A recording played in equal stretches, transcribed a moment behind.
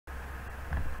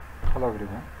Hello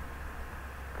everyone.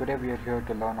 Today we are here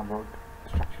to learn about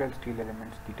structural steel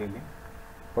elements detailing,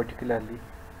 particularly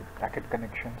with bracket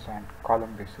connections and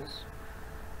column bases.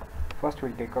 First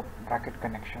we'll take up bracket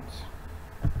connections.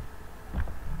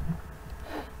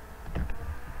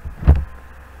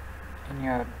 In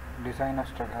your design of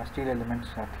steel elements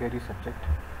theory subject,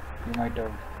 you might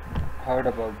have heard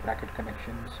about bracket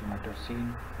connections, you might have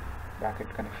seen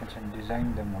bracket connections and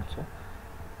designed them also.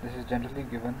 This is generally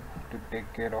given to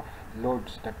take care of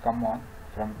loads that come on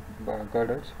from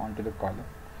girders onto the column.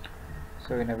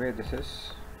 So in a way this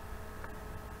is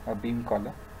a beam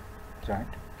column joint.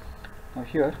 Now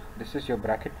here this is your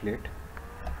bracket plate,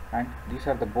 and these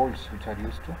are the bolts which are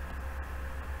used to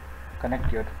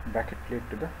connect your bracket plate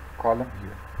to the column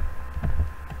here.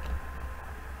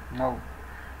 Now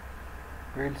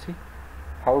we will see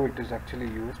how it is actually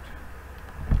used.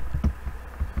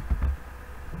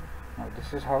 Now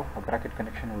this is how a bracket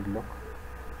connection would look.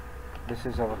 This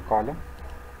is our column,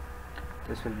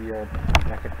 this will be our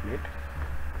bracket plate,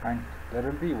 and there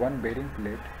will be one bearing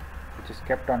plate which is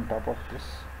kept on top of this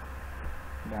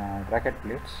bracket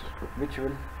plates, which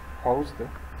will house the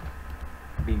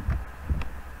beam.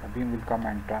 The beam will come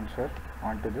and transfer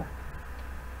onto the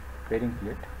bearing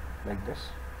plate like this.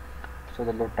 So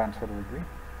the load transfer will be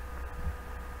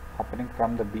happening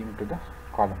from the beam to the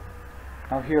column.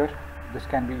 Now here this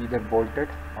can be either bolted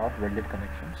or welded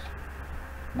connections.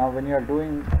 Now when you are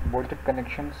doing bolted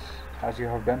connections, as you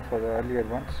have done for the earlier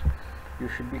ones, you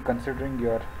should be considering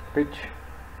your pitch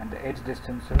and the edge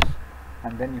distances,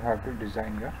 and then you have to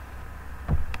design your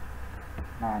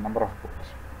number of bolts.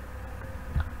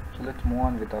 So let's move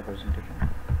on with our presentation.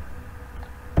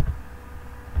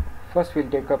 First we'll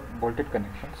take up bolted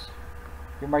connections.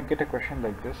 You might get a question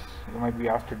like this. You might be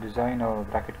asked to design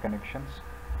bracket connections,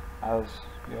 as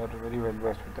you are very well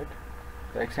versed with it.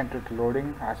 The eccentric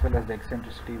loading as well as the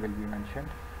eccentricity will be mentioned,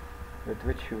 with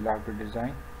which you will have to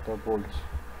design the bolts.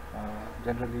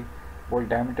 Generally bolt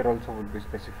diameter also will be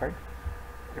specified.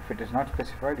 If it is not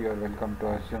specified, you are welcome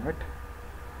to assume it.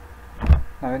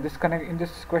 Now in this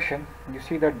question you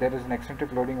see that there is an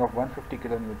eccentric loading of 150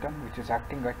 kN, which is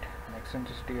acting at an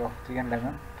eccentricity of 300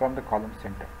 mm from the column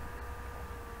center.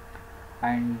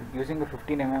 And using a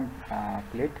 15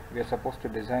 mm plate, we are supposed to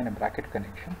design a bracket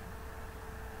connection.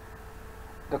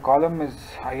 The column is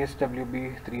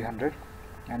ISWB 300,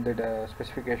 and the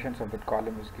specifications of that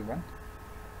column is given.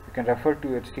 You can refer to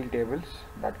your steel tables.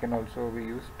 That can also be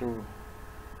used to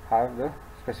have the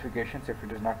specifications if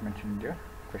it is not mentioned in your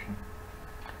question.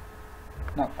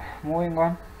 Now moving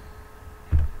on,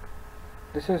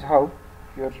 this is how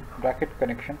your bracket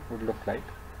connection would look like.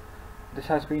 This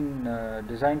has been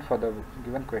designed for the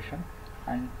given question,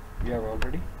 and we have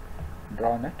already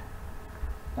drawn it.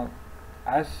 Now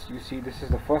as you see, this is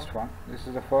the first one. This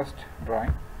is the first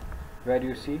drawing where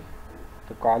you see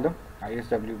the column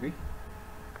ISWB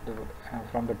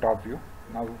from the top view.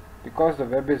 Now because the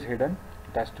web is hidden,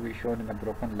 it has to be shown in a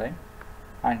broken line,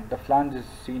 and the flange is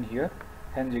seen here,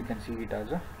 hence you can see it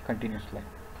as a continuous line.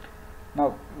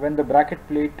 Now when the bracket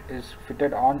plate is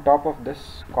fitted on top of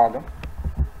this column,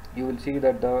 you will see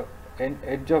that the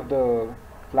edge of the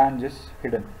flange is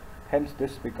hidden, hence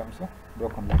this becomes a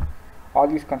broken line. All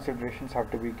these considerations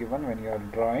have to be given when you are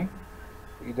drawing,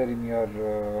 either in your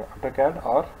AutoCAD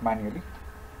or manually.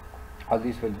 All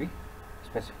these will be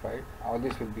specified, all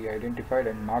these will be identified,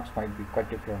 and marks might be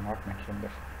cut if you have not mentioned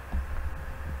this.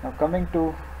 Now coming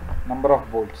to number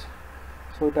of bolts.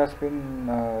 So it has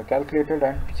been calculated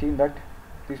and seen that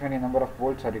these many number of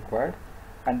bolts are required,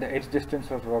 and the edge distance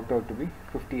was worked out to be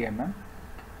 50 mm.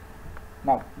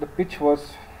 Now the pitch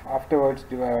was afterwards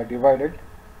divided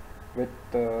with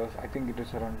I think it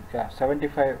is around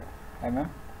 75 mm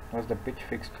was the pitch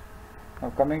fixed. Now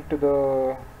coming to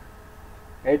the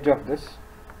edge of this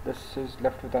is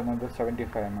left with another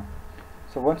 75 mm.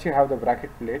 So once you have the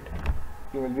bracket plate,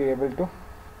 you will be able to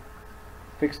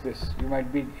fix this.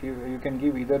 You can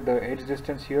give either the edge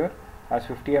distance here as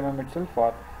 50 mm itself,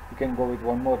 or you can go with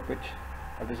one more pitch.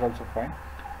 That is also fine.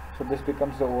 So this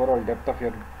becomes the overall depth of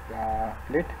your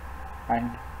plate, and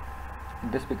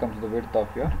this becomes the width of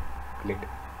your plate.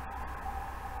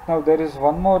 Now there is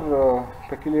one more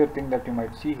peculiar thing that you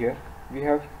might see here. We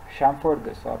have chamfered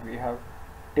this, or we have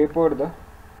tapered the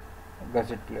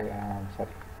gusset plate,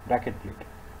 bracket plate.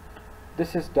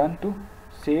 This is done to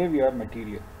save your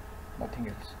material, nothing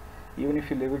else. Even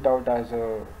if you leave it out as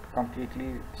a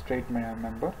completely straight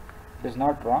member, it is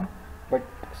not wrong. But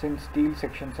since steel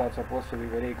sections are supposed to be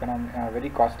very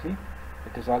costly,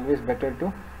 it is always better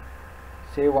to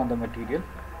save on the material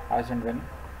as and when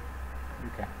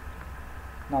you can.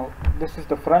 Now this is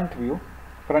the front view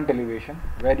front elevation,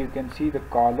 where you can see the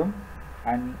column,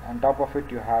 and on top of it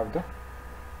you have the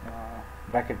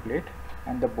bracket plate,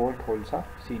 and the bolt holes are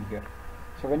seen here.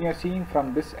 So when you are seeing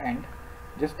from this end,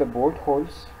 just the bolt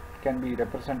holes can be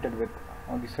represented with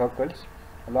only circles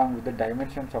along with the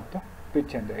dimensions of the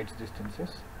pitch and the edge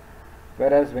distances,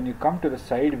 whereas when you come to the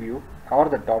side view or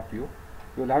the top view,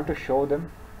 you will have to show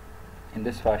them in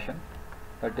this fashion,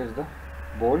 that is the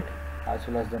bolt as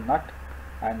well as the nut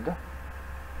and the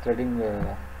threading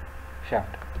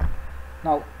shaft.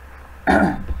 Now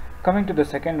coming to the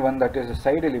second one, that is the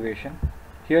side elevation.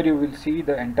 Here you will see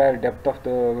the entire depth of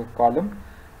the column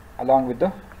along with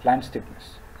the flange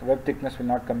thickness. The web thickness will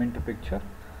not come into picture,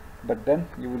 but then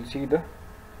you will see the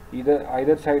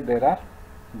either side there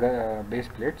are base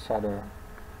plates or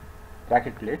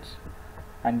bracket plates,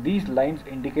 and these lines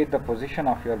indicate the position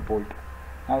of your bolt.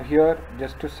 Now here,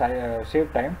 just to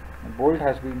save time, the bolt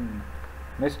has been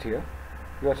missed here.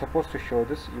 You are supposed to show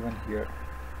this even here.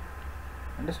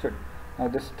 Understood? Now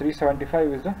this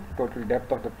 375 is the total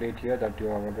depth of the plate here that you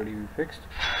have already fixed.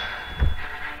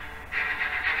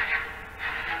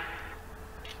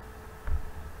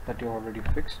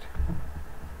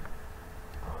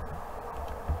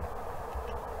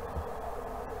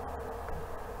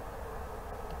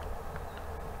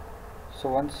 So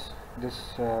once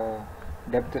this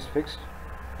depth is fixed,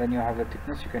 then you have the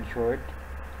thickness. You can show it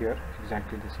here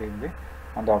exactly the same way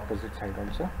on the opposite side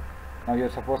also. Now you are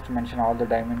supposed to mention all the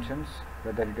dimensions,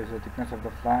 whether it is the thickness of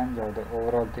the flange or the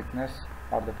overall thickness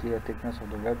or the clear thickness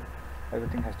of the web.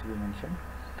 Everything has to be mentioned.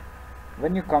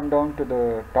 When you come down to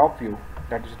the top view,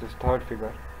 that is this third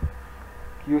figure,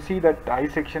 you see that eye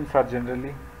sections are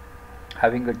generally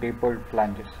having a tapered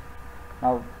flanges.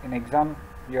 Now in exam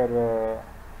you are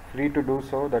free to do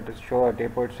so, that is show a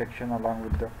tapered section along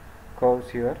with the curves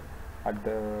here at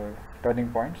the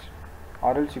turning points,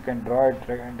 or else you can draw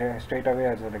it straight away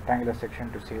as a rectangular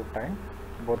section to save time.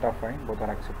 Both are fine, both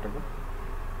are acceptable.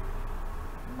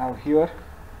 Now here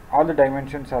all the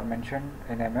dimensions are mentioned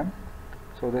in mm.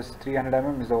 So this 300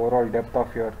 mm is the overall depth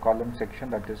of your column section,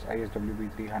 that is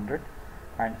ISWB 300,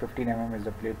 and 15 mm is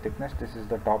the plate thickness. This is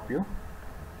the top view.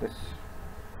 This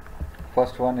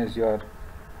first one is your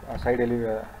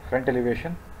front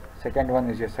elevation, second one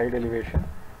is your side elevation,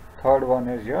 third one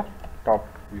is your top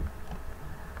view.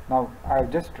 Now I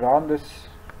have just drawn this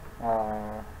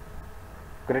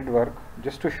grid work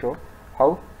just to show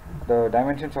how the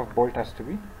dimensions of bolt has to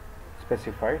be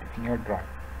specified in your drawing.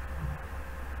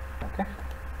 Okay.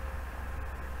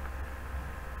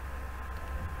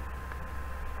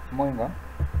 Moving on,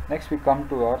 next we come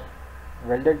to our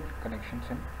welded connections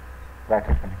and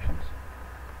bracket connections.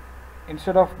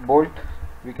 Instead of bolt,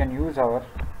 we can use our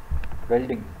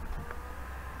welding.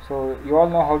 So you all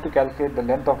know how to calculate the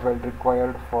length of weld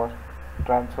required for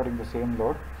transferring the same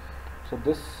load. So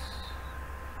this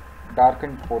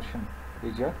darkened portion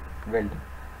is your weld.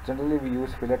 Generally we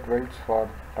use fillet welds for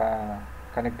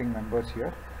connecting members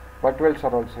here. Butt welds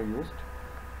are also used.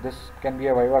 This can be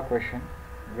a viva question.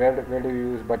 Where do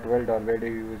you use butt weld, or where do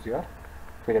you use your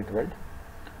fillet weld?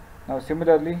 Now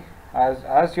similarly,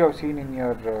 as you have seen in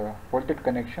your bolted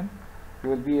connection, you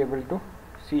will be able to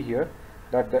see here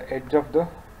that the edge of the,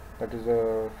 that is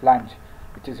a flange,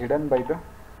 which is hidden by the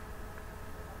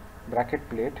bracket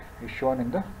plate, is shown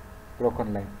in the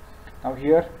broken line. Now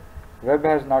here web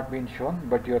has not been shown,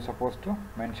 but you are supposed to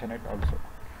mention it also.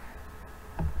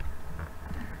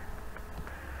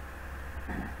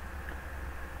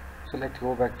 So let's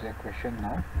go back to the question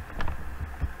now.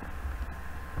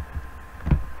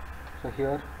 So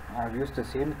here I have used the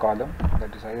same column,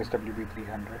 that is ISWB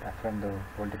 300 from the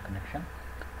bolted connection.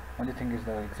 Only thing is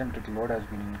the eccentric load has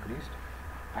been increased,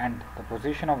 and the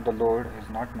position of the load is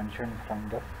not mentioned from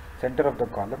the center of the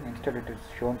column. Instead it is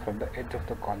shown from the edge of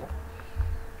the column,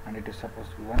 and it is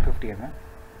supposed to be 150 mm.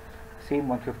 Same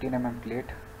 115 mm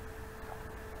plate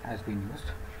has been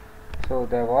used. So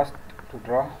they have asked to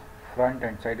draw front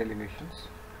and side elevations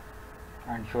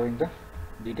and showing the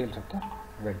details of the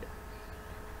weld.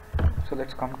 So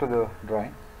let's come to the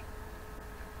drawing.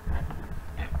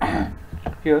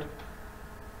 Here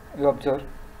you observe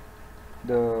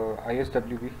the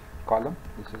ISWB column.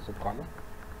 This is a column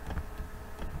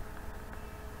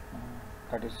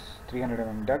that is 300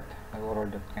 mm depth. The overall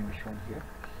depth can be shown here.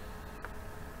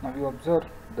 Now you observe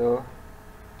the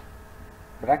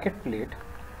bracket plate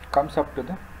comes up to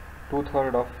the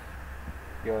 2/3 of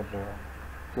your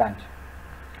flange.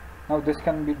 Now this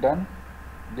can be done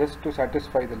just to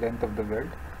satisfy the length of the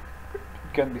weld.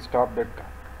 It can be stopped at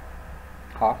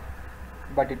half,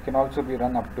 but it can also be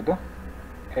run up to the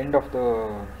end of the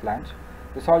flange.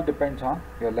 This all depends on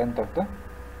your length of the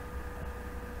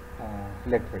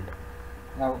fillet weld.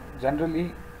 Now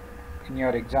generally in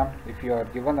your exam, if you are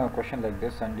given a question like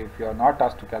this and if you are not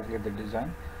asked to calculate the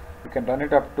design, you can run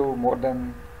it up to more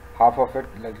than half of it,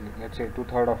 like let's say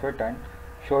 2/3 of it, and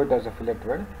show it as a fillet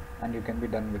weld, and you can be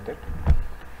done with it.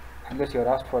 Unless you are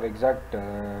asked for exact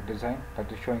design,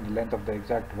 that is showing the length of the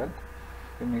exact weld,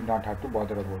 you need not have to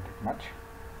bother about it much.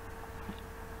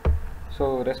 So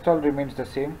rest all remains the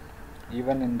same.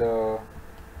 Even in the,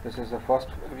 this is the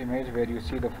first image where you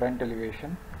see the front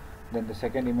elevation, then the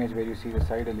second image where you see the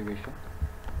side elevation,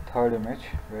 third image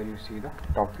where you see the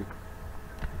top view.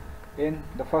 In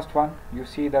the first one, you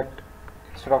see that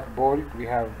instead of bolt we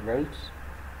have welds,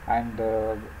 and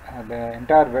the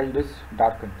entire weld is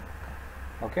darkened.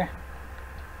 Okay,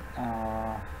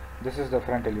 this is the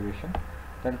front elevation.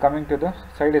 Then coming to the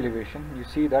side elevation, you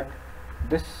see that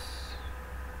this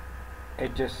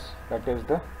edges, that is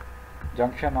the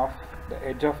junction of the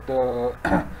edge of the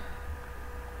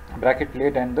bracket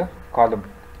plate and the column,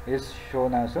 is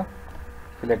shown as a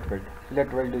fillet weld. Fillet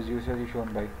weld is usually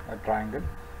shown by a triangle,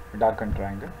 a darkened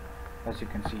triangle, as you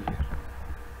can see here.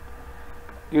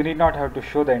 You need not have to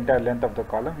show the entire length of the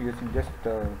column. Using just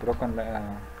the broken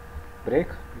break,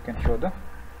 you can show the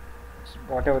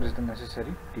whatever is the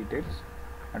necessary details,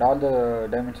 and all the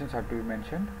dimensions have to be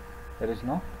mentioned. There is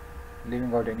no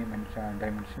leaving out any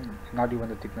dimension, not even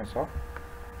the thickness of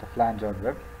the flange or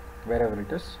web, wherever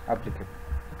it is applicable.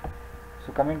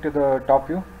 So coming to the top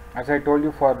view, as I told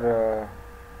you, for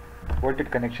bolted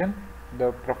connection,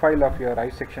 the profile of your I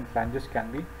section flanges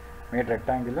can be made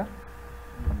rectangular.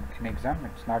 In exam,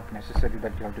 it's not necessary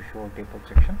that you have to show a tapered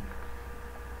section,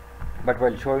 but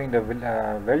while showing the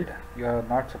weld, you are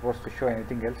not supposed to show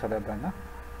anything else other than a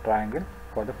triangle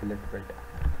for the fillet weld.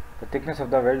 The thickness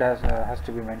of the weld has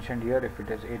to be mentioned here. If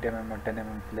it is 8 mm or 10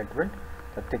 mm fillet weld,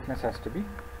 the thickness has to be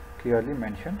clearly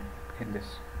mentioned in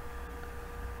this.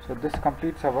 So this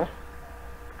completes our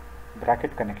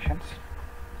bracket connections.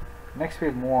 Next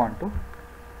we'll move on to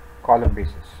column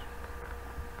bases.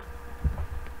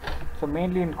 So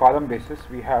mainly in column bases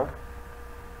we have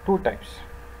two types.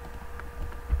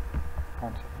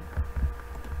 One second.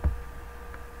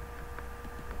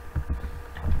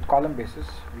 In column bases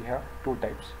we have two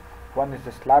types. One is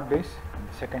the slab base and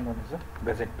the second one is the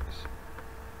gusset base.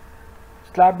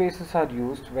 Slab bases are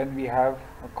used when we have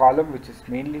a column which is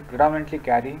predominantly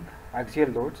carrying axial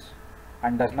loads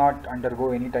and does not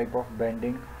undergo any type of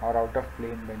bending or out of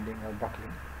plane bending or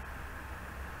buckling.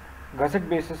 Gusset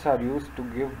bases are used to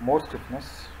give more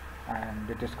stiffness, and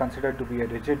it is considered to be a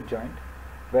rigid joint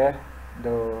where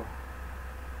the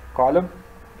column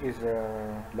is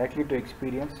likely to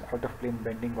experience out of plane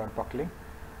bending or buckling,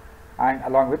 and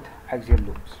along with axial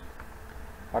loads.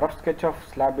 A rough sketch of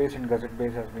slab base and gusset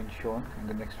base has been shown in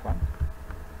the next one.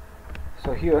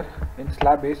 So here in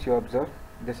slab base, you observe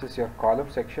this is your column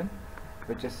section,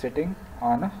 which is sitting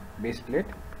on a base plate,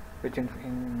 which is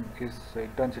in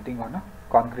turn sitting on a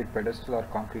concrete pedestal or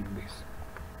concrete base.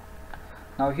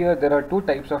 Now here there are two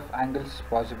types of angles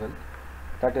possible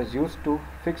that is used to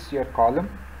fix your column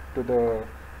to the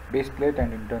base plate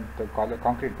and in turn the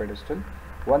concrete pedestal.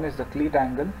 One is the cleat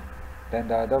angle, then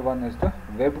the other one is the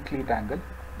web cleat angle,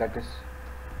 that is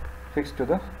fixed to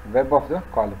the web of the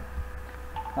column.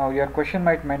 Now your question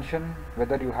might mention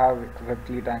whether you have web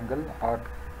cleat angle or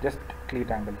just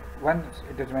cleat angle. When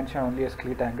it is mentioned only as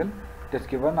cleat angle, it is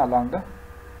given along the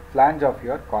flange of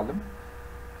your column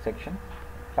section,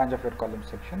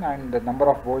 and the number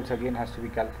of bolts again has to be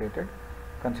calculated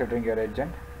considering your edge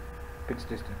and pitch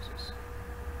distances.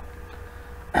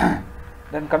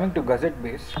 Then coming to gusset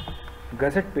base,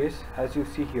 as you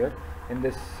see here in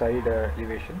this side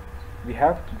elevation, we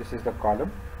have, this is the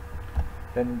column,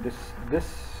 then this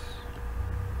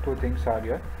two things are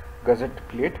your gusset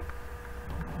plate,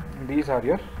 these are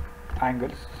your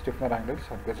angles, stiffener angles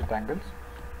or gusset angles,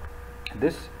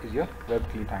 this is your web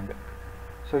cleat angle.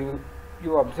 So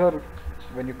you observe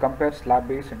when you compare slab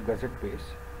base and gusset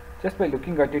base, just by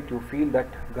looking at it you feel that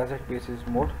gusset base is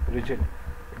more rigid.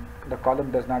 The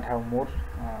column does not have more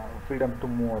freedom to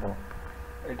move around.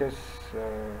 It is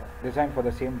designed for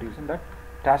the same reason, that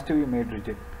it has to be made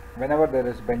rigid. Whenever there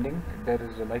is bending, there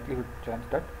is a likelihood chance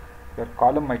that your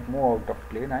column might move out of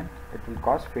plane and it will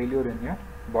cause failure in your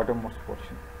bottommost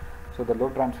portion. So the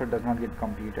load transfer does not get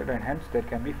completed, and hence there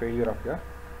can be failure of your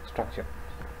structure.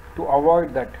 To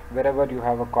avoid that, wherever you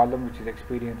have a column which is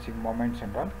experiencing moments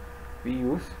and all, we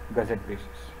use gusset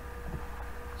bases.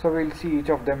 So we will see each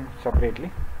of them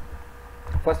separately.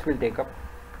 First we will take up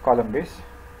column base.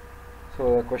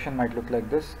 So the question might look like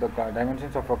this: the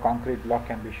dimensions of a concrete block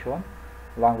can be shown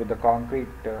along with the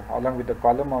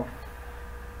column of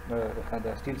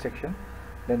the steel section.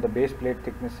 Then the base plate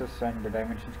thicknesses and the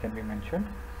dimensions can be mentioned.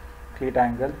 Cleat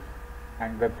angle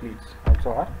and web cleats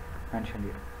also are mentioned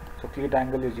here. So cleat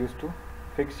angle is used to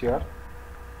fix your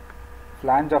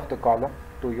flange of the column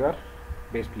to your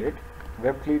base plate.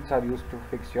 Web cleats are used to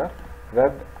fix your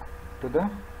web to the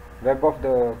web of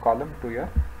the column to your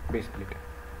base plate.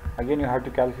 Again, you have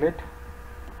to calculate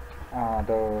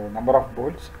the number of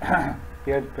bolts.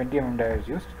 Here 20 mm dia is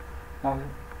used. Now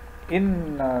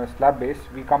in slab base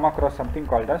we come across something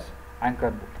called as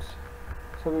anchor bolts.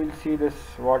 So we will see this,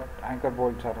 what anchor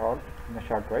bolts are all, in a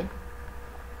short while.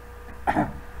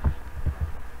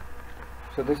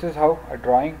 So this is how a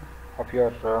drawing of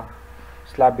your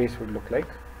slab base would look like.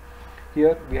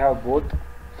 Here we have both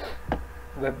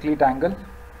web cleat angle,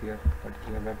 here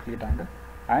particular web cleat angle,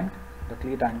 and the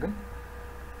cleat angle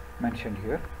mentioned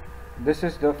here. This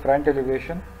is the front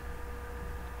elevation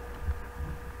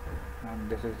and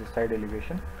this is the side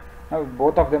elevation. Now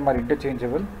both of them are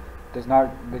interchangeable. It is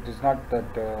not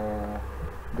that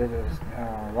there is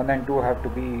 1 and 2 have to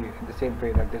be in the same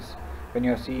way. Like this, when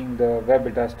you are seeing the web,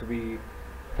 it has to be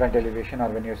front elevation, or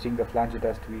when you are seeing the flange, it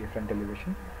has to be front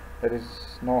elevation. There is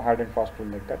no hard and fast rule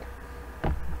like that.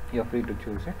 You are free to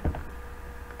choose it.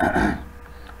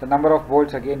 The number of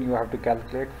bolts, again you have to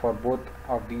calculate for both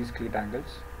of these cleat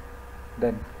angles.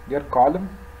 Then your column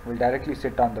will directly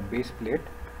sit on the base plate,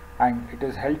 and it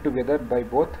is held together by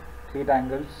both cleat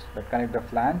angles that connect the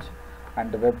flange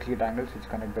and the web cleat angles which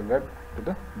connect the web to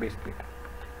the base plate.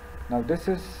 Now this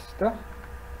is the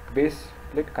base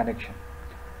plate connection.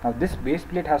 Now this base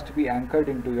plate has to be anchored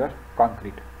into your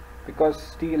concrete, because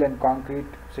steel and concrete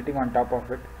sitting on top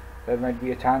of it, there might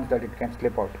be a chance that it can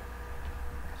slip out.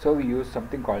 So we use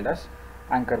something called as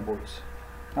anchor bolts.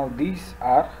 Now these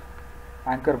are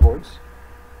anchor bolts.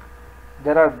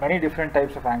 There are many different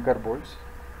types of anchor bolts.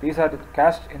 These are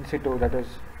cast in situ, that is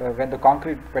when the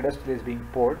concrete pedestal is being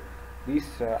poured,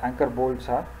 these anchor bolts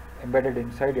are embedded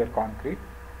inside your concrete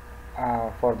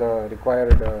for the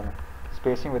required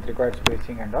spacing, with required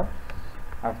spacing and all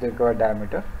of the required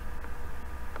diameter.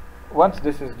 Once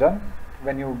this is done,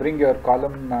 when you bring your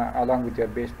column along with your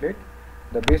base plate,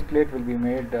 the base plate will be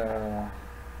made,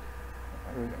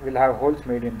 will have holes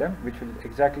made in them which will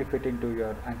exactly fit into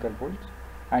your anchor bolts,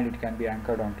 and it can be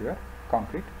anchored onto your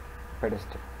concrete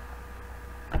pedestal.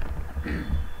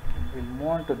 We'll move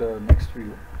on to the next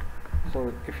view.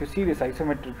 So if you see this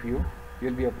isometric view,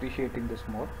 you'll be appreciating this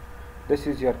more. This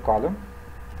is your column,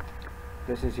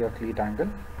 this is your cleat angle,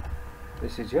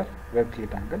 this is your web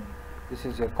cleat angle, this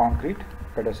is your concrete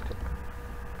pedestal.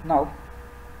 Now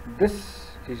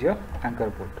this is your anchor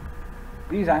bolt.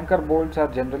 These anchor bolts are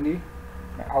generally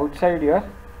outside your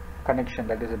connection,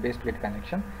 that is a base plate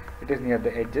connection. It is near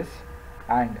the edges,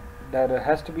 and there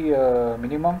has to be a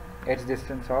minimum edge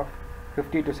distance of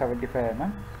 50 to 75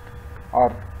 mm,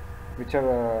 or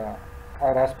whichever,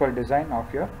 or as per design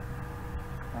of your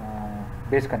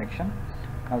base connection.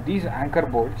 Now these anchor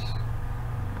bolts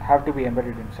have to be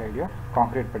embedded inside your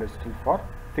concrete pedestal for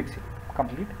fixity,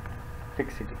 complete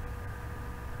fixity.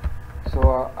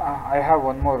 So I have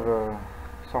one more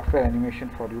software animation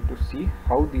for you to see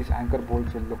how these anchor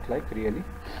bolts will look like really.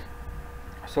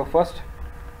 So first,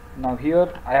 now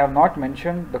here I have not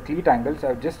mentioned the cleat angles, I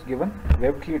have just given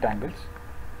web cleat angles.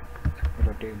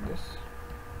 Rotate this.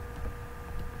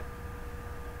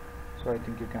 So I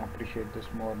think you can appreciate this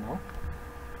more now.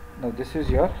 Now this is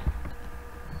your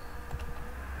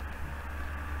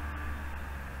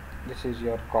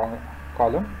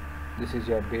column, this is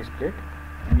your base plate,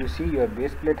 and you see your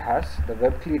base plate has the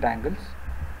web cleat angles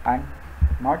and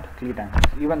not cleat angles.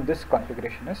 Even this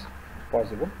configuration is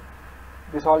possible.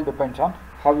 This all depends on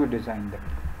how you design them.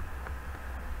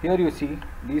 Here you see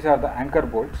these are the anchor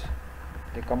bolts,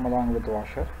 they come along with the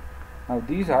washer. Now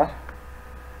these are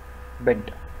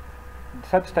bent.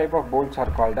 Such type of bolts are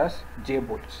called as J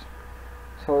bolts.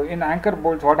 So in anchor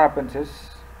bolts what happens is,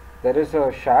 there is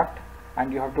a shaft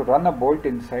and you have to run a bolt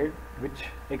inside which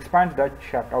expands that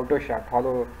shaft, outer shaft,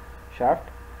 hollow shaft,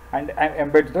 and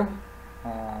embeds the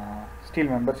steel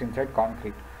members inside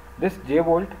concrete. This J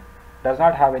bolt does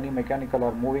not have any mechanical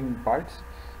or moving parts.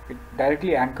 It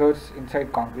directly anchors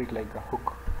inside concrete like a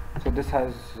hook. So this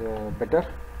has better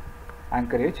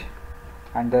anchorage,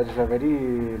 and there is a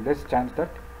very less chance that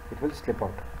it will slip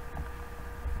out.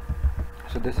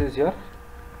 So this is your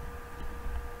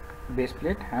base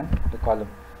plate and the column.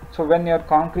 So when your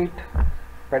concrete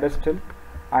pedestal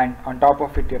and on top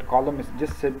of it your column is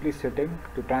just simply sitting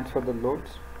to transfer the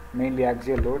loads, mainly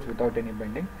axial loads without any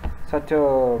bending, such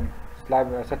a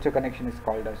connection is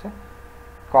called as a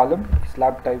column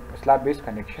slab based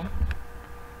connection.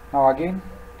 Now again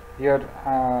here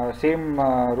same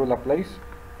rule applies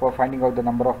for finding out the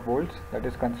number of bolts, that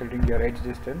is considering your edge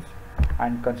distance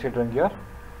and considering your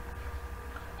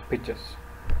pitches.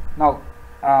 Now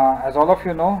as all of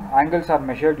you know, angles are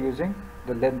measured using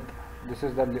the length. This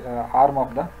is the arm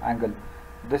of the angle.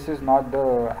 This is not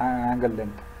the angle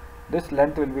length. This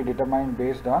length will be determined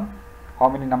based on how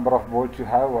many number of bolts you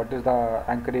have, what is the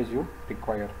anchorage you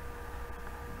require.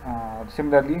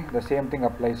 Similarly, the same thing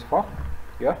applies for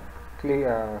your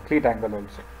cleat angle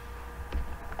also.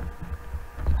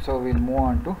 So we'll move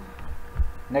on to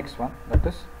next one, that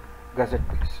is gusset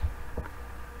base.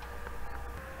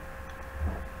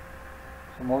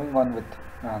 So moving on with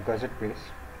gusset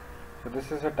base. So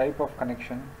this is a type of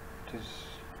connection which is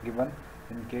given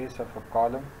in case of a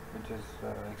column which is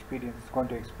going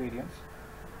to experience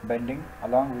bending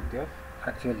along with your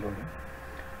axial loading.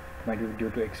 It might be due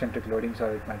to eccentric loadings,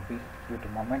 or it might be due to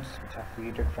moments which are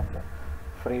created from the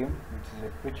frame,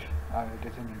 which it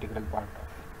is an integral part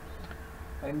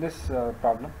of. In this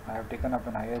problem, I have taken up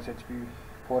an ISHB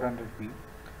 400B,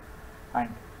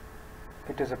 and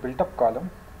it is a built-up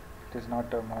column. It is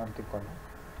not a monolithic column,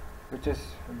 which is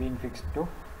being fixed to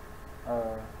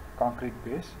a concrete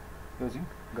base using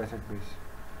gusset base.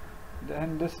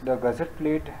 Then the gusset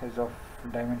plate is of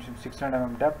dimension 600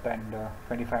 mm depth and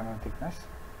 25 mm thickness.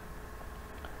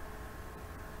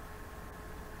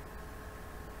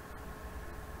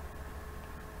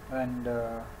 And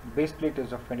base plate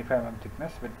is of 25 mm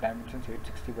thickness with dimensions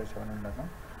 860 by 700 mm.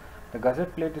 The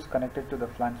gusset plate is connected to the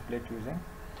flange plate using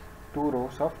 2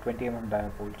 rows of 20 mm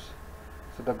diapoles.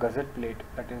 So the gusset plate,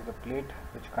 that is the plate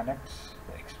which connects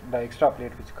the extra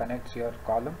plate which connects your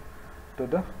column to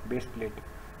the base plate,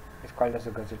 is called as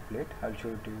a gusset plate. I will show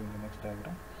it to you in the next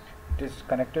diagram. It is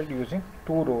connected using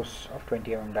 2 rows of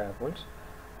 20 mm diapoles,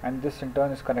 and this in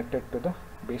turn is connected to the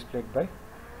base plate by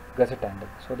gusset angle.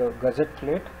 So the gusset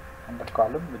plate and the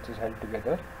column, which is held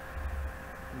together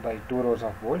by 2 rows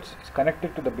of bolts, is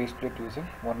connected to the base plate using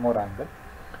one more angle,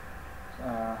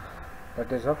 that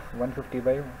is of 150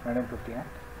 by 150 and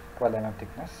 12 mm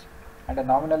thickness, and a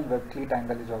nominal web cleat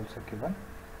angle is also given,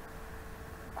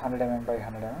 100 mm by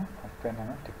 100 mm of 10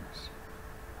 mm thickness.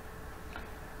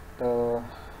 The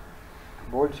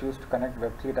bolts used to connect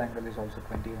web cleat angle is also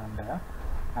 20 mm dia,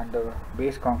 and the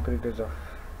base concrete is of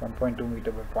 1.2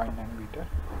 meter by 0.9 meter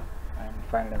and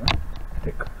 500 mm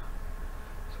thick.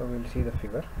 So we will see the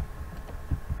figure.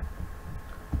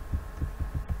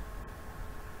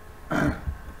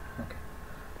 Okay.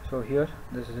 So here,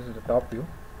 this is the top view.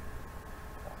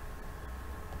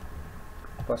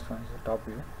 First one is the top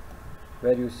view,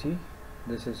 where you see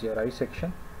this is your I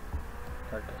section,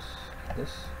 that is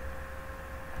this.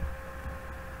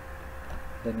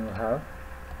 Then you have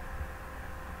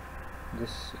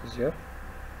this is your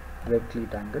web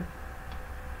cleat angle.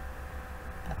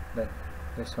 Then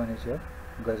this one is your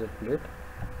gusset plate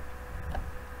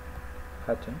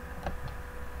hatching.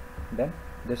 Then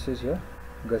this is your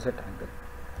gusset angle.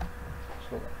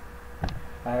 So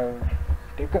I have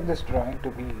taken this drawing to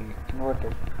be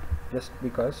inverted just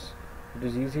because it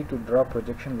is easy to draw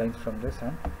projection lines from this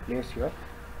and place your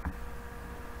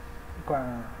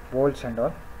bolts and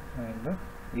all in the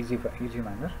easy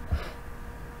manner.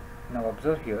 Now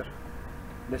observe here,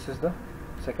 this is the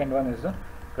second one, is the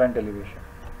front elevation,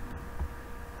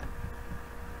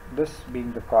 this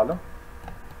being the column.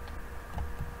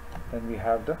 Then we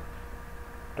have the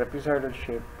trapezoidal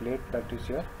shaped plate, that is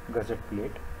your gusset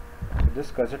plate. So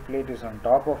this gusset plate is on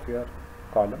top of your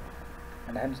column,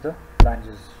 and hence the flange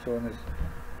is shown as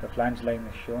the flange line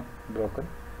is shown broken.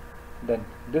 Then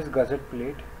this gusset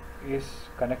plate is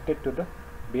connected to the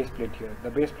base plate here. The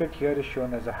base plate here is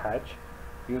shown as a hatch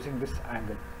using this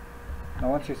angle.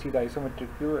 Now once you see the isometric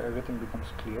view, everything becomes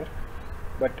clear,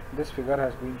 but this figure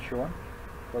has been shown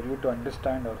for you to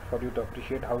understand or for you to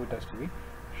appreciate how it has to be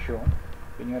shown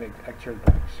in your actual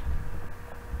drawings.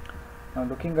 Now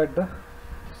looking at the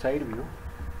side view,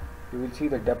 you will see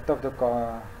the depth of the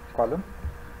column,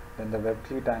 then the web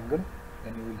cleat angle,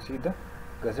 then you will see the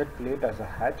gusset plate as a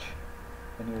hatch,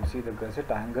 then you will see the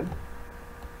gusset angle,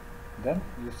 then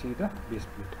you see the base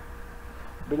plate.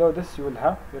 Below this you will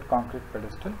have your concrete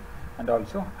pedestal and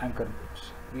also anchor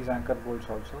bolts. These anchor bolts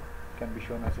also can be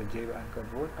shown as a J anchor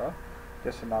bolt or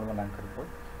just a normal anchor bolt.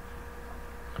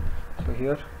 So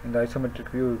here in the isometric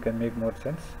view you can make more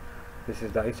sense. This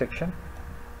is the I section.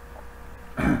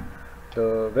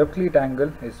 The web cleat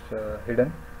angle is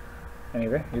hidden.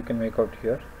 Anyway, you can make out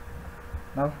here.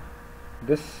 Now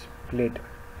this plate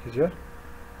is your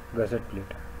gusset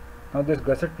plate. Now this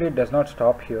gusset plate does not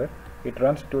stop here. It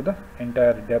runs to the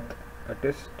entire depth, that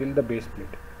is till the base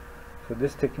plate. So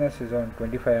this thickness is on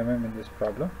 25 mm in this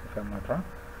problem, if I am not wrong.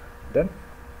 Then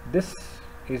this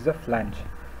is the flange.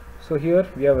 So here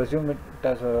we have assumed it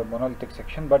as a monolithic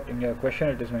section, but in your question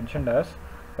it is mentioned as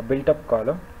a built-up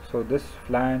column. So this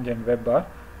flange and web are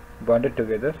bonded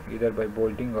together either by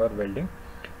bolting or welding.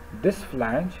 This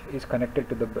flange is connected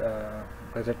to the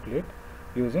gusset plate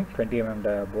using 20 mm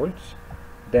dia bolts.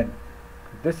 Then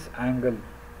this angle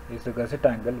is the gusset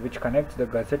angle which connects the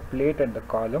gusset plate and the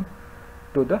column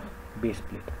to the base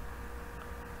plate.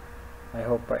 I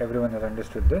hope everyone has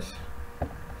understood this.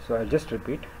 So I'll just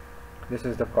repeat. This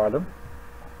is the column,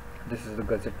 this is the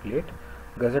gusset plate.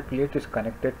 Gusset plate is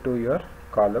connected to your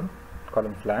column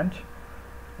flange.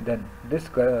 Then this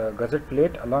gusset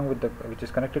plate along with which is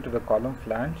connected to the column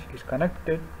flange is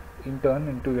connected in turn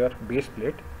into your base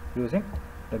plate using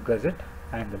the gusset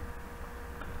angle.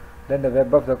 Then the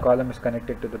web of the column is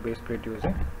connected to the base plate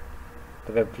using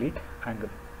the web cleat angle.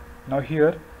 Now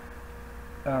here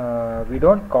we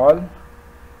don't call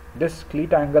this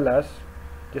cleat angle as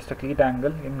just a cleat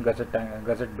angle in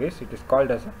gusset base. It is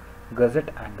called as a gusset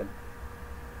angle.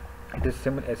 It is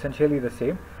essentially the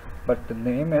same, but the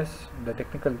name is, the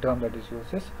technical term that is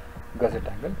used is gusset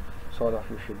angle. So all of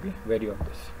you should be wary of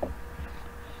this.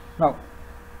 Now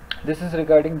this is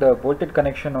regarding the bolted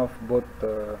connection of both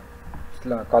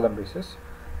column bases.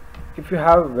 If you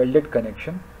have welded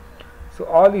connection, so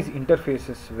all these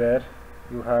interfaces where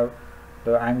you have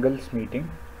the angles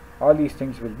meeting, all these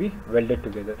things will be welded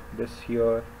together, this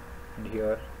here and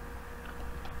here.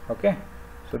 Okay,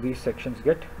 so these sections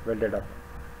get welded up.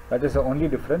 That is the only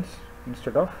difference,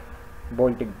 instead of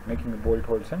bolting, making the bolt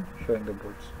holes and showing the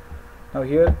bolts. Now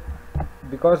here,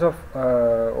 because of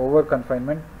over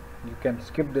confinement, you can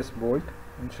skip this bolt.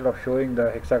 Instead of showing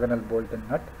the hexagonal bolt and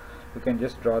nut, you can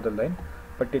just draw the line,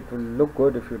 but it will look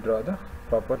good if you draw the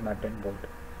proper nut and bolt.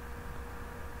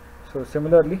 So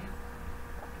similarly,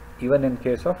 even in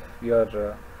case of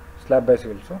your slab base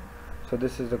also, so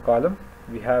this is the column,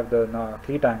 we have the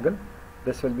cleat angle.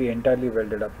 This will be entirely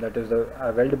welded up, that is the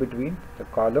weld between the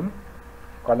column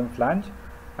flange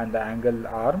and the angle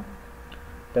arm.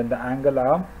 Then the angle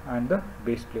arm and the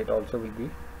base plate also will be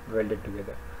welded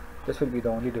together. This will be the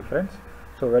only difference.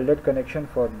 So welded connection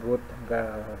for both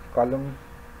column,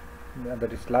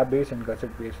 that is slab base and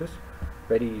gusset base, is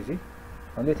very easy.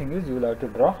 Only thing is you will have to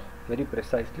draw very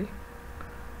precisely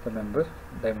the member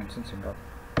dimensions and all.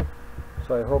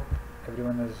 So I hope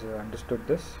everyone has understood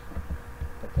this.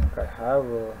 I think I have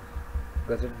a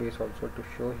gusset base also to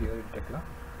show here in Tekla.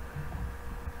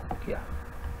 Yeah,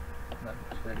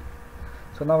 that's ready.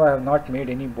 So now I have not made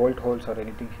any bolt holes or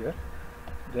anything here,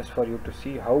 just for you to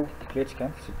see how plates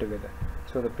can sit together.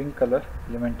 So the pink color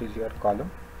element is your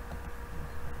column.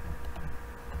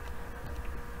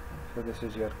 So this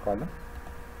is your column.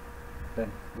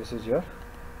 Then this is your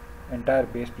entire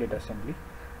base plate assembly,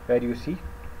 where you see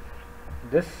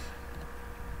this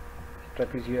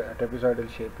trapezoidal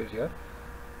shape is your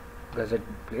gusset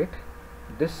plate.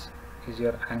 This is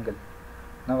your angle.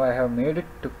 Now I have made it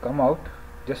to come out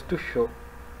just to show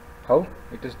how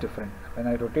it is different. When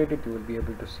I rotate it, you will be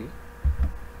able to see.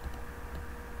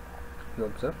 You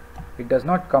observe, it does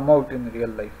not come out in real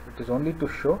life. It is only to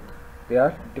show they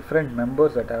are different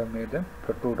members that I have made them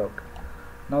protrude out.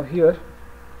 Now here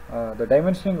the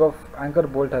dimensioning of anchor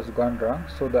bolt has gone wrong,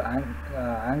 so the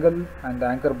angle and the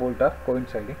anchor bolt are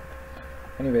coinciding.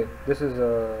 Anyway, this is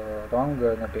a wrong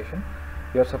notation.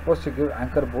 You are supposed to give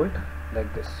anchor bolt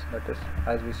like this, that is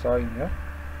as we saw in your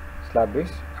slab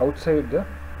base, outside the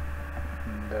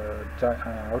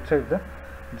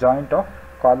joint of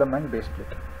column and base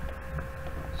plate.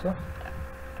 So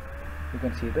you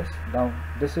can see this. Now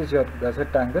this is your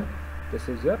gusset angle, this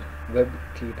is your web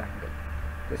cleat angle.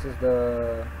 This is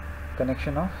the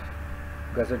connection of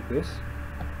gusset base,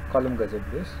 column gusset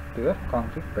base to your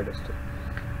concrete pedestal.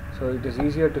 So it is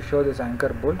easier to show this anchor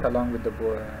bolt along with the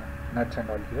nuts and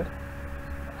all here.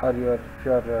 Or if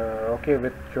you are okay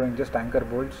with showing just anchor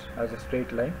bolts as a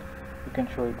straight line, you can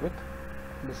show it with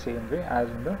the same way as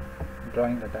in the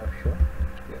drawing that I have shown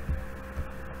here,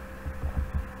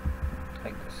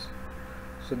 like this.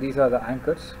 So these are the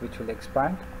anchors which will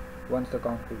expand once the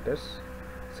concrete is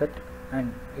set,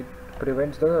 and it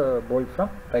prevents the bolt from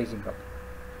rising up.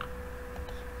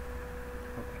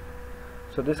 Okay.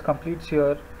 So this completes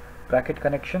your bracket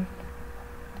connection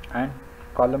and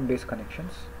column base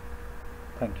connections.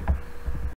 Thank you.